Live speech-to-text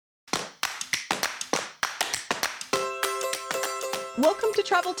Welcome to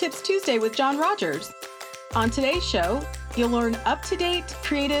Travel Tips Tuesday with John Rogers. On today's show, you'll learn up-to-date,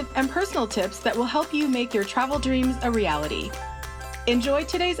 creative, and personal tips that will help you make your travel dreams a reality. Enjoy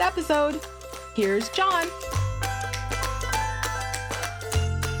today's episode. Here's John.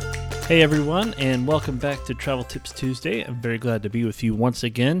 Hey everyone, and welcome back to Travel Tips Tuesday. I'm very glad to be with you once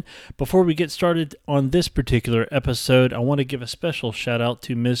again. Before we get started on this particular episode, I want to give a special shout out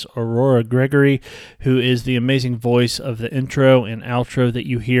to Miss Aurora Gregory, who is the amazing voice of the intro and outro that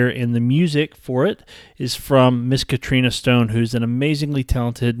you hear, and the music for it is from Miss Katrina Stone, who's an amazingly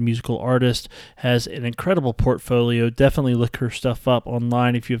talented musical artist, has an incredible portfolio. Definitely look her stuff up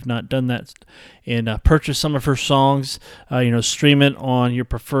online if you have not done that, and purchase some of her songs. Stream it on your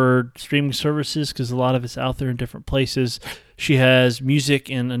preferred streaming services because a lot of it's out there in different places. She has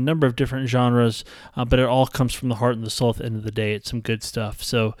music in a number of different genres, but it all comes from the heart and the soul at the end of the day. It's some good stuff.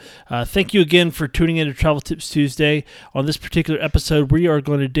 So thank you again for tuning in to Travel Tips Tuesday. On this particular episode, we are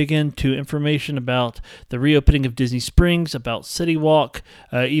going to dig into information about the reopening of Disney Springs, about City Walk,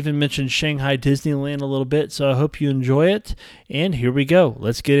 even mentioned Shanghai Disneyland a little bit. So I hope you enjoy it. And here we go.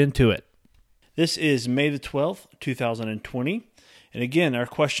 Let's get into it. This is May the 12th, 2020. And again, our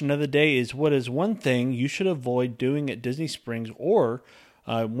question of the day is, what is one thing you should avoid doing at Disney Springs, or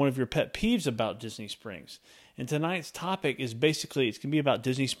one of your pet peeves about Disney Springs? And tonight's topic is basically, it's going to be about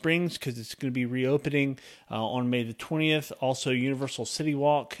Disney Springs because it's going to be reopening on May the 20th. Also, Universal City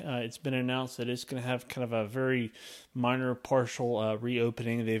Walk. It's been announced that it's going to have kind of a very minor partial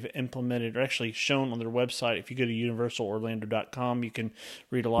reopening. They've implemented, or actually shown on their website. If you go to universalorlando.com, you can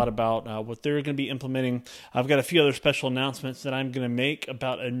read a lot about what they're going to be implementing. I've got a few other special announcements that I'm going to make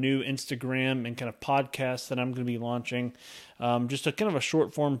about a new Instagram and kind of podcast that I'm going to be launching. Just a kind of a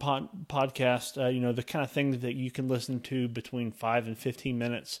short form podcast, the kind of things that you can listen to between 5 and 15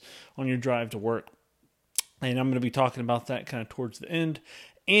 minutes on your drive to work. And I'm going to be talking about that kind of towards the end.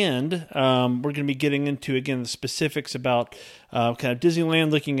 And we're going to be getting into, again, the specifics about kind of Disneyland,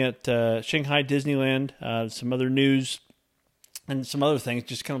 looking at Shanghai Disneyland, some other news, and some other things,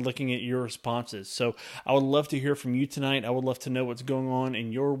 just kind of looking at your responses. So I would love to hear from you tonight. I would love to know what's going on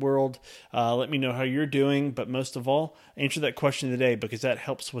in your world. Let me know how you're doing. But most of all, answer that question of the day, because that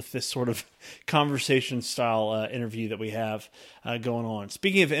helps with this sort of conversation style interview that we have going on.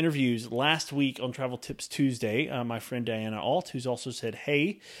 Speaking of interviews, last week on Travel Tips Tuesday, my friend Diana Alt, who's also said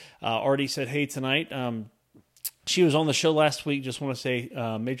hey, already said hey tonight. She was on the show last week. Just want to say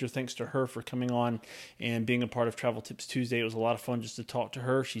major thanks to her for coming on and being a part of Travel Tips Tuesday. It was a lot of fun just to talk to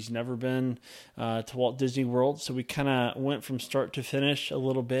her. She's never been to Walt Disney World, so we kind of went from start to finish a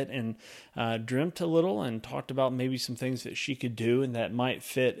little bit and dreamt a little and talked about maybe some things that she could do and that might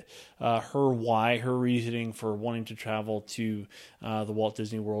fit her reasoning for wanting to travel to the Walt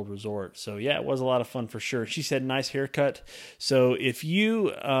Disney World Resort. So yeah, it was a lot of fun for sure. She said nice haircut. So if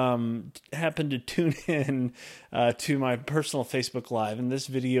you happen to tune in to my personal Facebook Live, and this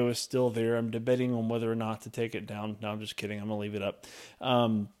video is still there. I'm debating on whether or not to take it down. No, I'm just kidding. I'm going to leave it up.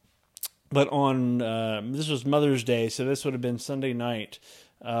 But on, this was Mother's Day, so this would have been Sunday night.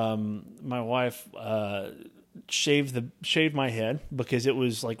 My wife shaved my head because it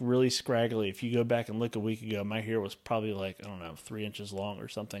was like really scraggly. If you go back and look a week ago, my hair was probably like, 3 inches long or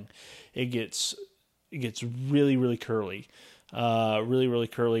something. It gets really, really curly. Really, really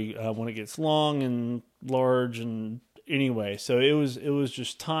curly when it gets long and large, and anyway, so it was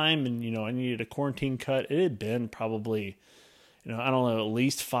just time, and I needed a quarantine cut. It had been probably at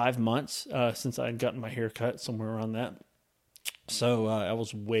least 5 months since I had gotten my hair cut, somewhere around that. So I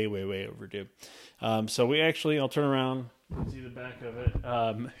was way overdue. So we actually, I'll turn around, you can see the back of it.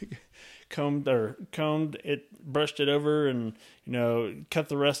 Combed it, brushed it over, and cut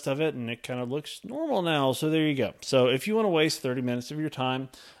the rest of it, and it kind of looks normal now. So there you go. So if you want to waste 30 minutes of your time,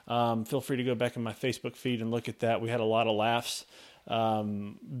 feel free to go back in my Facebook feed and look at that. We had a lot of laughs.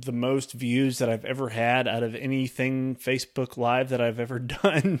 The most views that I've ever had out of anything Facebook Live that I've ever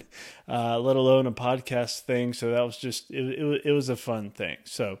done, let alone a podcast thing. So that was just, it was a fun thing.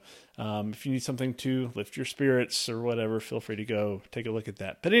 So if you need something to lift your spirits or whatever, feel free to go take a look at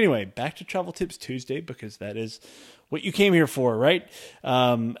that. But anyway, back to Travel Tips Tuesday, because that is what you came here for, right?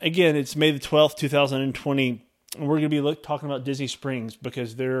 Again, it's May the 12th, 2020. And we're going to be talking about Disney Springs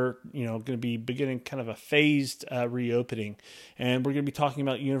because they're, going to be beginning kind of a phased reopening. And we're going to be talking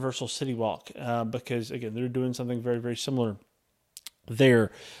about Universal City Walk because, again, they're doing something very, very similar.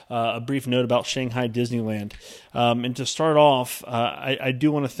 there. A brief note about Shanghai Disneyland. And to start off, I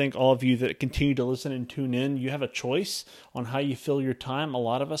do want to thank all of you that continue to listen and tune in. You have a choice on how you fill your time. A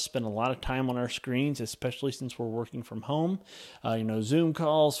lot of us spend a lot of time on our screens, especially since we're working from home. Zoom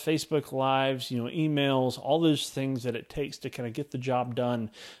calls, Facebook Lives, emails, all those things that it takes to kind of get the job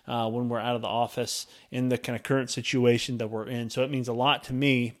done when we're out of the office in the kind of current situation that we're in. So it means a lot to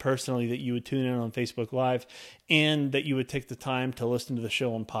me personally that you would tune in on Facebook Live and that you would take the time to listen to the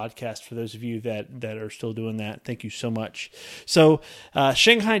show on podcast. For those of you that are still doing that, thank you so much. So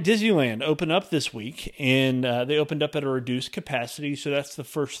Shanghai Disneyland opened up this week, and they opened up at a reduced capacity. So that's the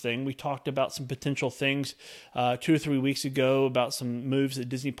first thing. We talked about some potential things 2 or 3 weeks ago about some moves that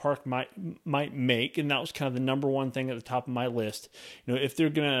Disney Park might make, and that was kind of the number one thing at the top of my list. If they're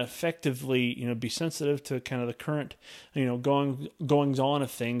going to effectively be sensitive to kind of the current goings on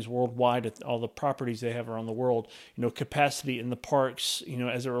of things worldwide at all the properties they have around the world, capacity in the parks,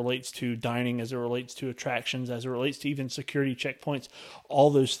 as it relates to dining, as it relates to attractions, as it relates to even security checkpoints, all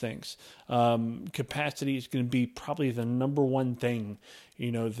those things. Capacity is going to be probably the number one thing,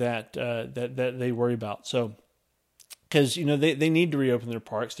 that they worry about. So, because they need to reopen their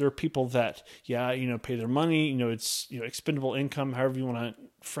parks. There are people that pay their money. It's expendable income, however you want to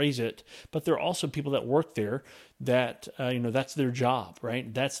phrase it. But there are also people that work there that that's their job,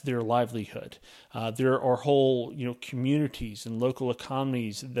 right? That's their livelihood. There are whole communities and local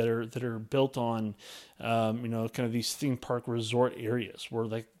economies that are built on kind of these theme park resort areas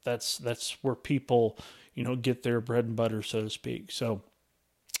where that's where people get their bread and butter, so to speak. So.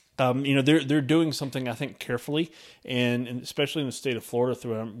 They're doing something, I think, carefully, and especially in the state of Florida,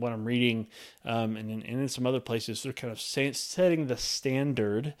 through what I'm reading, and in some other places, they're kind of setting the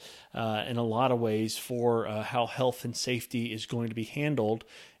standard in a lot of ways for how health and safety is going to be handled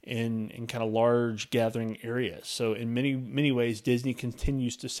in kind of large gathering areas. So in many ways, Disney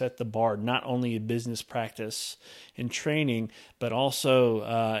continues to set the bar, not only in business practice and training, but also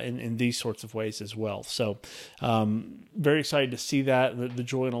in these sorts of ways as well. So very excited to see that, the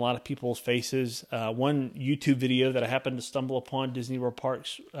joy in a lot of people's faces. One YouTube video that I happened to stumble upon, Disney World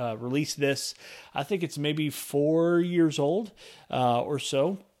Parks released this. I think it's maybe 4 years old or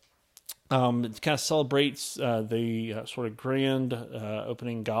so. It kind of celebrates the sort of grand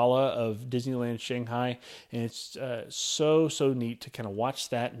opening gala of Disneyland Shanghai, and it's so neat to kind of watch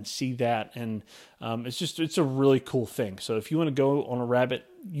that and see that, and it's a really cool thing. So if you want to go on a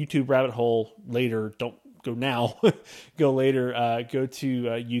YouTube rabbit hole later, don't go now, go later. Go to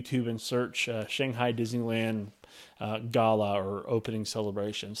YouTube and search Shanghai Disneyland Gala or opening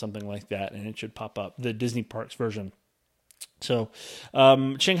celebration, something like that, and it should pop up, the Disney Parks version. So,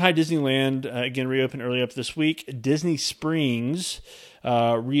 Shanghai Disneyland, again, reopened early up this week. Disney Springs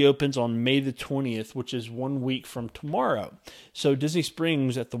reopens on May the 20th, which is 1 week from tomorrow. So Disney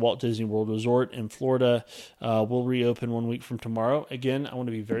Springs at the Walt Disney World Resort in Florida will reopen 1 week from tomorrow. Again, I want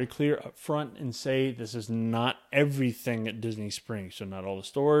to be very clear up front and say this is not everything at Disney Springs. So not all the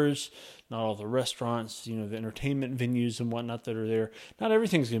stores, not all the restaurants, the entertainment venues and whatnot that are there. Not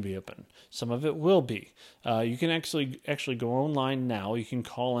everything's going to be open. Some of it will be. You can actually go online now. You can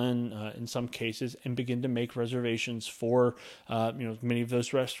call in some cases and begin to make reservations for many of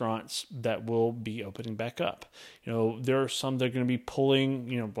those restaurants that will be opening back up. There are some that are going to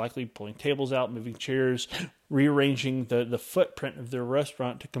be likely pulling tables out, moving chairs, rearranging the footprint of their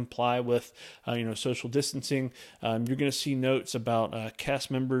restaurant to comply with social distancing. You're going to see notes about cast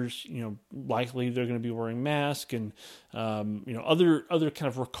members. Likely they're going to be wearing masks and other kind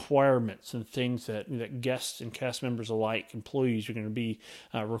of requirements and things that guests and cast members alike, employees, are going to be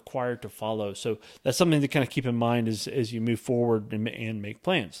required to follow. So that's something to kind of keep in mind as you move forward and make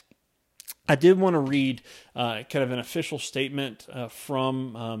plans. I did want to read kind of an official statement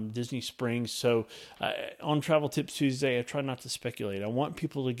from Disney Springs. So on Travel Tips Tuesday, I try not to speculate. I want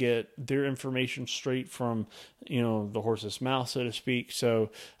people to get their information straight from, the horse's mouth, so to speak.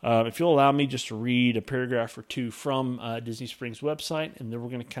 So if you'll allow me just to read a paragraph or two from Disney Springs website, and then we're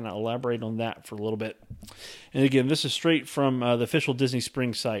going to kind of elaborate on that for a little bit. And again, this is straight from the official Disney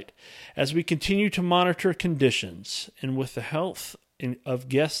Springs site. As we continue to monitor conditions and with the health of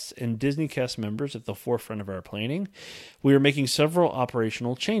guests and Disney cast members at the forefront of our planning, we are making several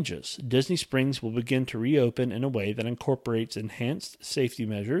operational changes. Disney Springs will begin to reopen in a way that incorporates enhanced safety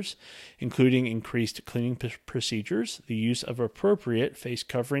measures, including increased cleaning procedures, the use of appropriate face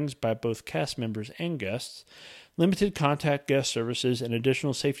coverings by both cast members and guests, limited contact guest services, and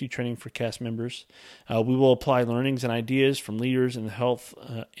additional safety training for cast members. We will apply learnings and ideas from leaders in the health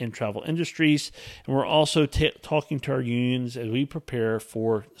and travel industries, and we're also talking to our unions as we prepare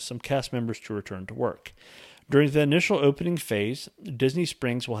for some cast members to return to work. During the initial opening phase, Disney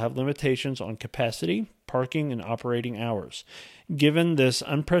Springs will have limitations on capacity, parking, and operating hours. Given this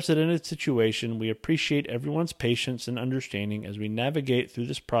unprecedented situation, we appreciate everyone's patience and understanding as we navigate through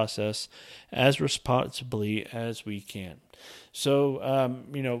this process as responsibly as we can. So,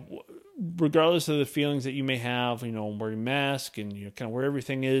 regardless of the feelings that you may have, wearing masks and kind of where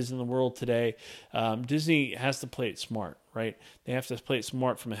everything is in the world today, Disney has to play it smart, right? They have to play it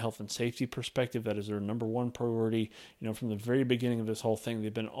smart from a health and safety perspective. That is their number one priority. From the very beginning of this whole thing,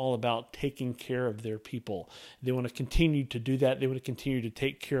 they've been all about taking care of their people. They want to continue to do that. They want to continue to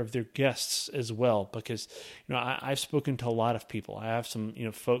take care of their guests as well, because, I've spoken to a lot of people. I have some,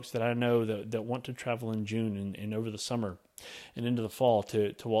 folks that I know that want to travel in June and over the summer and into the fall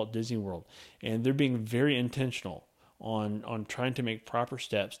to Walt Disney World. And they're being very intentional on trying to make proper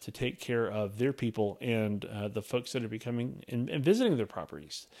steps to take care of their people and the folks that are becoming and visiting their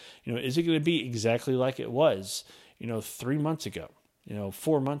properties. Is it going to be exactly like it was, 3 months ago?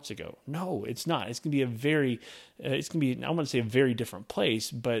 4 months ago? No, it's not. It's going to be I wouldn't say a very different place,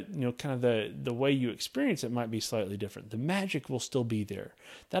 but, kind of the way you experience it might be slightly different. The magic will still be there.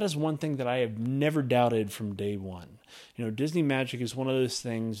 That is one thing that I have never doubted from day one. Disney magic is one of those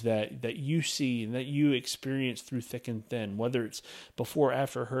things that you see and that you experience through thick and thin, whether it's before or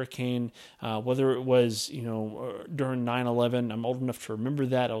after a hurricane, whether it was, during 9/11. I'm old enough to remember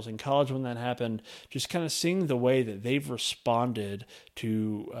that. I was in college when that happened. Just kind of seeing the way that they've responded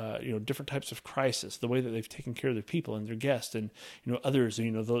to, different types of crisis, the way that they've taken care of their people and their guests and, others,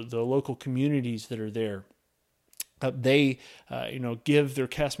 the local communities that are there. They, give their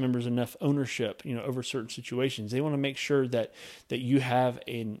cast members enough ownership, over certain situations. They want to make sure that you have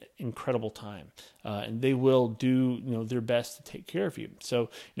an incredible time, and they will do, their best to take care of you.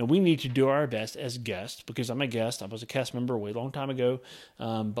 So, we need to do our best as guests, because I'm a guest. I was a cast member a way long time ago,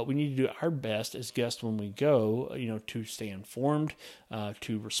 but we need to do our best as guests when we go, to stay informed,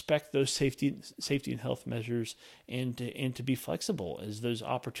 to respect those safety and health measures, and to be flexible as those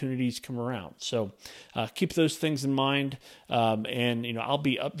opportunities come around. So, keep those things in mind. And I'll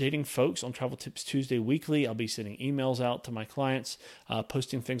be updating folks on Travel Tips Tuesday weekly. I'll be sending emails out to my clients,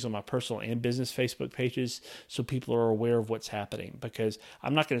 posting things on my personal and business Facebook pages so people are aware of what's happening, because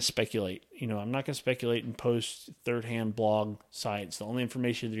I'm not going to speculate. I'm not going to speculate and post third-hand blog sites. The only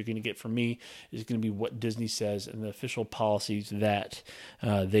information that you're going to get from me is going to be what Disney says and the official policies that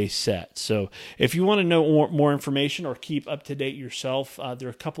they set. So if you want to know more information or keep up to date yourself, there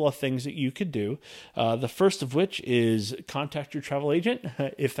are a couple of things that you could do. The first of which is contact your travel agent.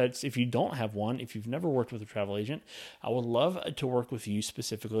 If you don't have one, if you've never worked with a travel agent, I would love to work with you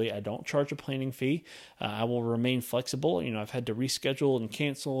specifically. I don't charge a planning fee. I will remain flexible. I've had to reschedule and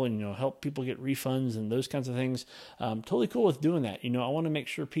cancel and, help people get refunds and those kinds of things. Totally cool with doing that. I want to make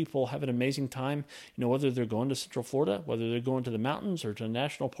sure people have an amazing time, whether they're going to Central Florida, whether they're going to the mountains or to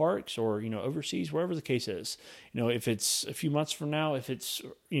national parks or, overseas, wherever the case is. If it's a few months from now, if it's,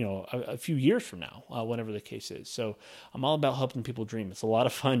 a few years from now, whatever the case is. So I'm all about helping people dream. It's a lot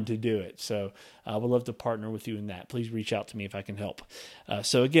of fun to do it. So I would love to partner with you in that. Please reach out to me if I can help.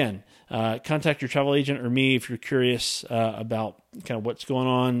 So again, contact your travel agent or me if you're curious about kind of what's going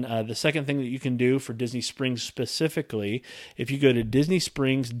on. The second thing that you can do for Disney Springs specifically, if you go to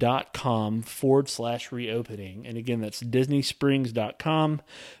disneysprings.com/reopening, and again, that's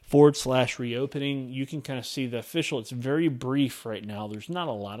disneysprings.com/reopening, you can kind of see the official. It's very brief right now. There's not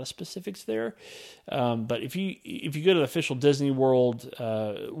a lot of specifics there. But if you go to the official Disney World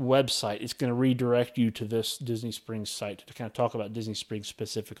website, it's going to redirect you to this Disney Springs site to kind of talk about Disney Springs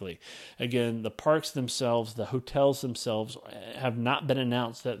specifically. Again, the parks themselves, the hotels themselves have not been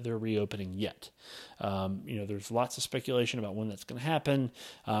announced that they're reopening yet. There's lots of speculation about when that's going to happen,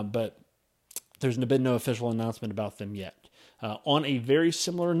 but there's been no official announcement about them yet. On a very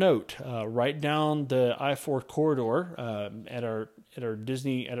similar note, right down the I-4 corridor at our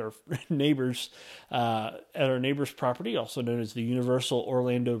neighbor's property, also known as the Universal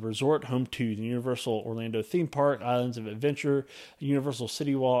Orlando Resort, home to the Universal Orlando Theme Park, Islands of Adventure, Universal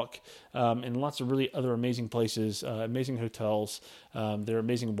City Walk, and lots of really other amazing places, amazing hotels. Their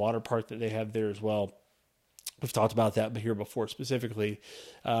amazing water park that they have there as well. We've talked about that here before specifically.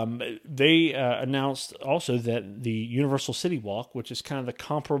 They announced also that the Universal City Walk, which is kind of the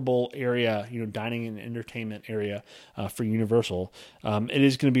comparable area, dining and entertainment area for Universal, it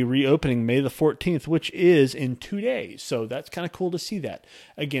is going to be reopening May the 14th, which is in 2 days. So that's kind of cool to see that.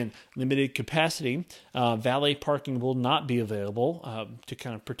 Again, limited capacity. Valet parking will not be available to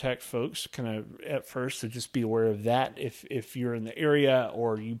kind of protect folks kind of at first. So just be aware of that. If you're in the area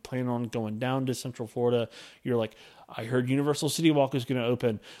or you plan on going down to Central Florida, you're like, I heard Universal City Walk is going to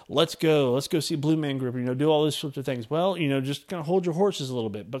open. Let's go see Blue Man Group, do all those sorts of things. Well, just kind of hold your horses a little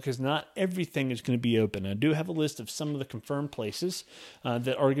bit, because not everything is going to be open. I do have a list of some of the confirmed places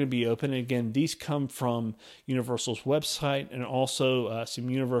that are going to be open. And again, these come from Universal's website, and also some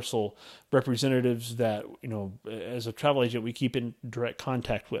Universal representatives that, as a travel agent, we keep in direct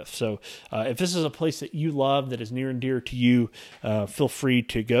contact with. So if this is a place that you love, that is near and dear to you, feel free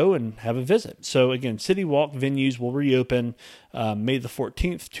to go and have a visit. So again, City Walk venues will reopen May the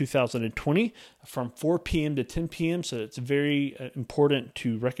 14th, 2020 from 4 p.m. to 10 p.m. So it's very important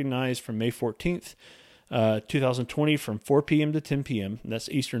to recognize from May 14th, 2020 from 4 p.m. to 10 p.m. That's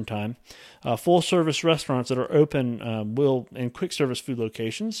Eastern time. Full service restaurants that are open and quick service food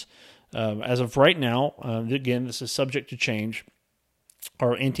locations. As of right now, again, this is subject to change,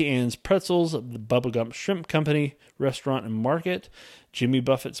 are Auntie Anne's Pretzels, the Bubba Gump Shrimp Company Restaurant and Market, Jimmy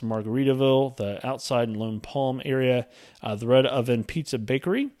Buffett's Margaritaville, the Outside and Lone Palm area, the Red Oven Pizza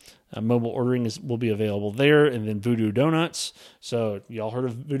Bakery. Mobile ordering will be available there, and then Voodoo Donuts. So y'all heard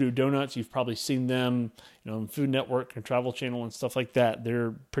of Voodoo Donuts? You've probably seen them, on Food Network and Travel Channel and stuff like that.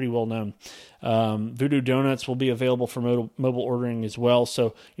 They're pretty well known. Voodoo Donuts will be available for mobile ordering as well.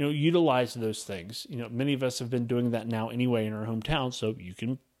 So utilize those things. Many of us have been doing that now anyway in our hometown, so you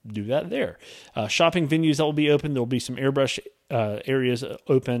can do that there. Shopping venues that will be open. There will be some airbrush areas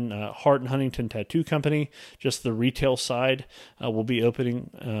open. Hart and Huntington Tattoo Company, just the retail side, will be opening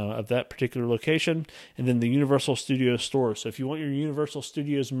of that particular location. And then the Universal Studios store. So if you want your Universal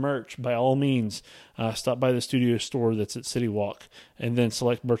Studios merch, by all means, stop by the studio store that's at City Walk, and then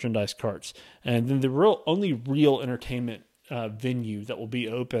select merchandise carts. And then the only real entertainment venue that will be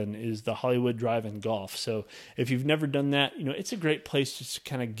open is the Hollywood Drive-In Golf. So if you've never done that, it's a great place just to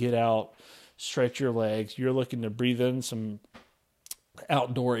kind of get out, stretch your legs. You're looking to breathe in some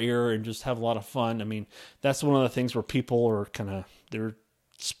outdoor air and just have a lot of fun. I mean, that's one of the things where people are they're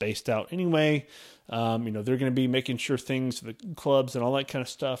spaced out anyway. They're going to be making sure things, the clubs and all that kind of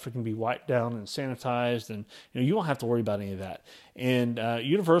stuff, are going to be wiped down and sanitized, and you won't have to worry about any of that. And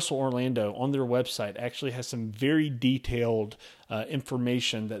Universal Orlando on their website actually has some very detailed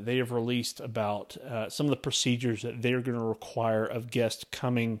information that they have released about some of the procedures that they're going to require of guests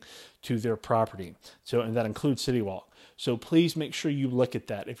coming to their property. So, and that includes City Walk. So please make sure you look at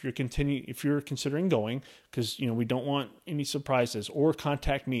that if you're considering going, because we don't want any surprises. Or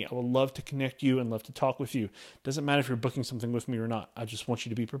contact me. I would love to connect you and love to talk with you. Doesn't matter if you're booking something with me or not. I just want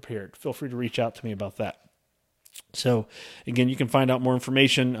you to be prepared. Feel free to reach out to me about that. So again, you can find out more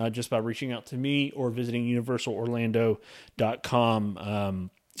information just by reaching out to me or visiting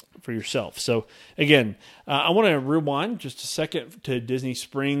universalorlando.com for yourself. So again, I want to rewind just a second to Disney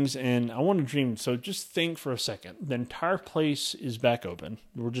Springs, and I want to dream. So just think for a second. The entire place is back open.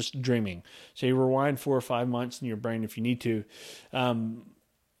 We're just dreaming. So you rewind 4 or 5 months in your brain if you need to.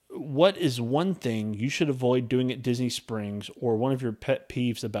 What is one thing you should avoid doing at Disney Springs, or one of your pet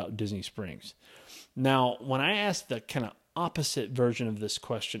peeves about Disney Springs? Now, when I asked the kind of opposite version of this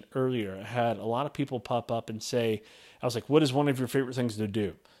question earlier, I had a lot of people pop up and say, I was like, what is one of your favorite things to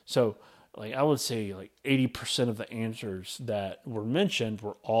do? So I would say 80% of the answers that were mentioned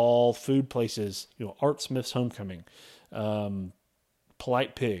were all food places, Art Smith's Homecoming,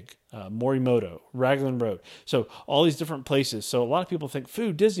 Polite Pig, Morimoto, Raglan Road. So all these different places. So a lot of people think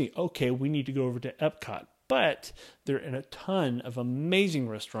food, Disney, okay, we need to go over to Epcot. But there are a ton of amazing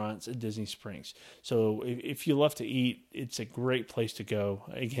restaurants at Disney Springs. So if you love to eat, it's a great place to go.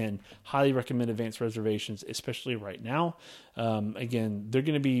 Again, highly recommend advanced reservations, especially right now. Again, they're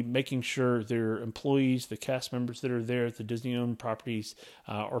going to be making sure their employees, the cast members that are there at the Disney-owned properties,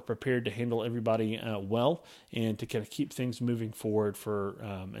 are prepared to handle everybody well, and to kind of keep things moving forward for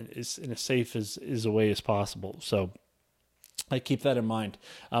in as safe as a way as possible. So I keep that in mind.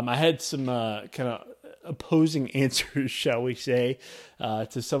 I had some kind of opposing answers, shall we say,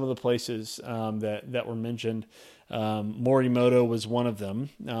 to some of the places that were mentioned. Morimoto was one of them.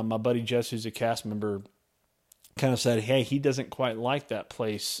 My buddy Jess, who's a cast member, kind of said, hey, he doesn't quite like that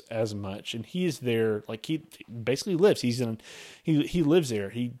place as much, and he is there, he basically lives. He lives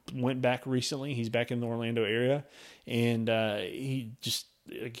there. He went back recently. He's back in the Orlando area, and he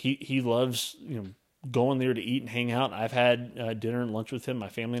loves going there to eat and hang out. I've had dinner and lunch with him. My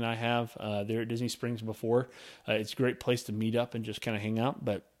family and I have there at Disney Springs before. It's a great place to meet up and just kind of hang out,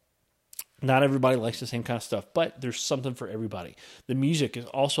 but not everybody likes the same kind of stuff, but there's something for everybody. The music is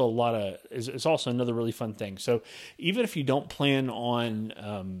also is also another really fun thing. So even if you don't plan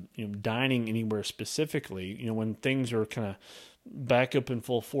on dining anywhere specifically, when things are kind of back up in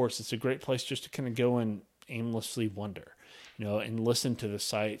full force, it's a great place just to kind of go and aimlessly wander. and listen to the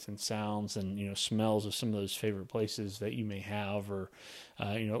sights and sounds and, smells of some of those favorite places that you may have, or,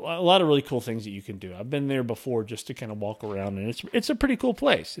 a lot of really cool things that you can do. I've been there before just to kind of walk around, and it's a pretty cool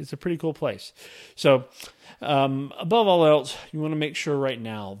place. It's a pretty cool place. So, above all else, you want to make sure right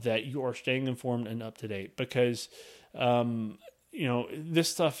now that you are staying informed and up to date, because, this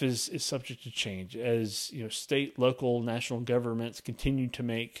stuff is subject to change as, state, local, national governments continue to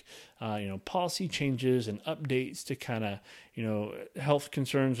make, policy changes and updates to kind of, health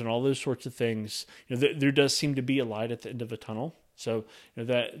concerns and all those sorts of things. There does seem to be a light at the end of a tunnel. So,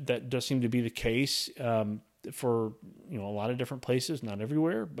 that does seem to be the case, for, a lot of different places, not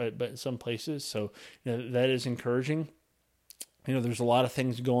everywhere, but in some places. So, that is encouraging. There's a lot of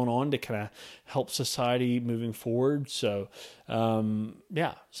things going on to kind of help society moving forward. So,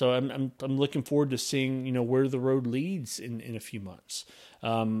 so I'm looking forward to seeing, where the road leads in a few months.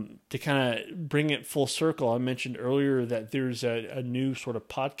 To kind of bring it full circle, I mentioned earlier that there's a new sort of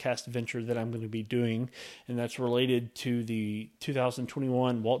podcast venture that I'm going to be doing, and that's related to the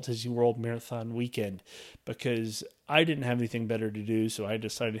 2021 Walt Disney World Marathon Weekend, because I didn't have anything better to do, so I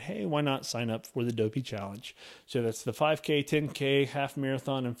decided, hey, why not sign up for the Dopey Challenge? So that's the 5K, 10K, half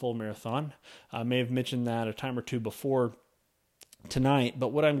marathon, and full marathon. I may have mentioned that a time or two before tonight, but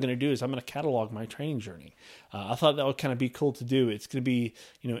what I'm going to do is I'm going to catalog my training journey. I thought that would kind of be cool to do. It's going to be,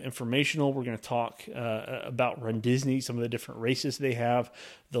 informational. We're going to talk about Run Disney, some of the different races they have,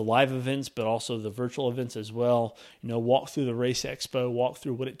 the live events, but also the virtual events as well. Walk through the Race Expo, walk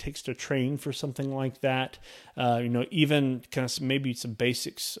through what it takes to train for something like that. Even kind of maybe some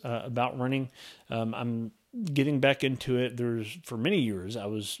basics about running. I'm getting back into it. For many years, I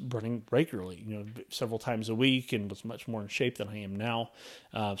was running regularly, several times a week, and was much more in shape than I am now.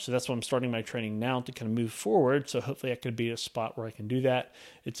 So that's why I'm starting my training now to kind of move forward. So hopefully I could be at a spot where I can do that.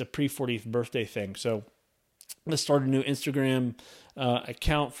 It's a pre-40th birthday thing. So let's start a new Instagram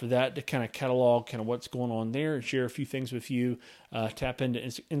account for that to kind of catalog kind of what's going on there and share a few things with you. Tap into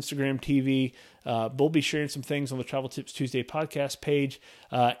Instagram TV. We'll be sharing some things on the Travel Tips Tuesday podcast page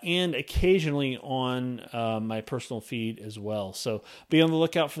and occasionally on my personal feed as well. So be on the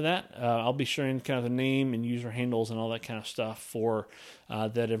lookout for that. I'll be sharing kind of the name and user handles and all that kind of stuff for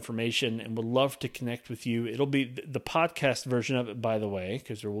that information, and would love to connect with you. It'll be the podcast version of it, by the way,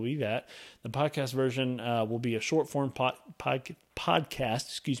 because there will be that. The podcast version will be a short form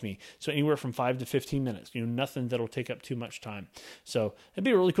podcast, so anywhere from 5 to 15 minutes, nothing that'll take up too much time. So it'd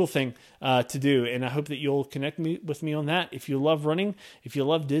be a really cool thing to do, and I hope that you'll connect with me on that. If you love running, if you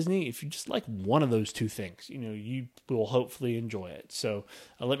love Disney, if you just like one of those two things, you will hopefully enjoy it. So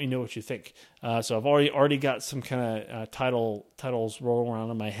let me know what you think. So I've already got some kind of titles rolling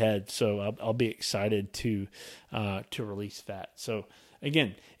around in my head, so I'll be excited to release that. So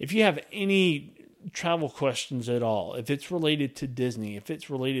again, if you have any travel questions at all, if it's related to Disney, if it's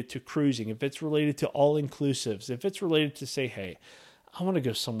related to cruising, if it's related to all-inclusives, if it's related to say, hey, I want to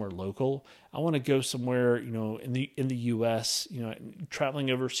go somewhere local, I want to go somewhere, in the U.S., traveling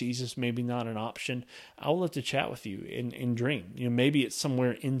overseas is maybe not an option, I'll love to chat with you and dream. Maybe it's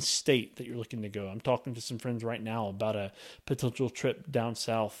somewhere in state that you're looking to go. I'm talking to some friends right now about a potential trip down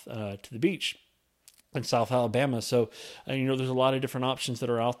south to the beach in South Alabama. So, there's a lot of different options that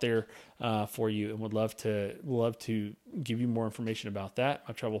are out there for you, and would love to give you more information about that.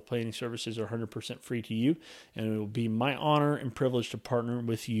 My travel planning services are 100% free to you, and it will be my honor and privilege to partner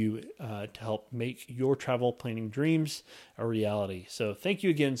with you to help make your travel planning dreams a reality. So thank you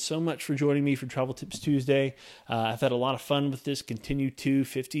again so much for joining me for Travel Tips Tuesday. I've had a lot of fun with this. Continue to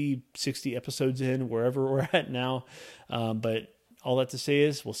 50, 60 episodes in, wherever we're at now. But all that to say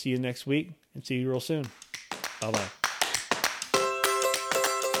is we'll see you next week, and see you real soon. Bye-bye.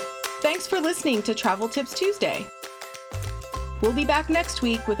 Thanks for listening to Travel Tips Tuesday. We'll be back next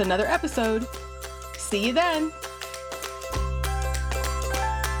week with another episode. See you then.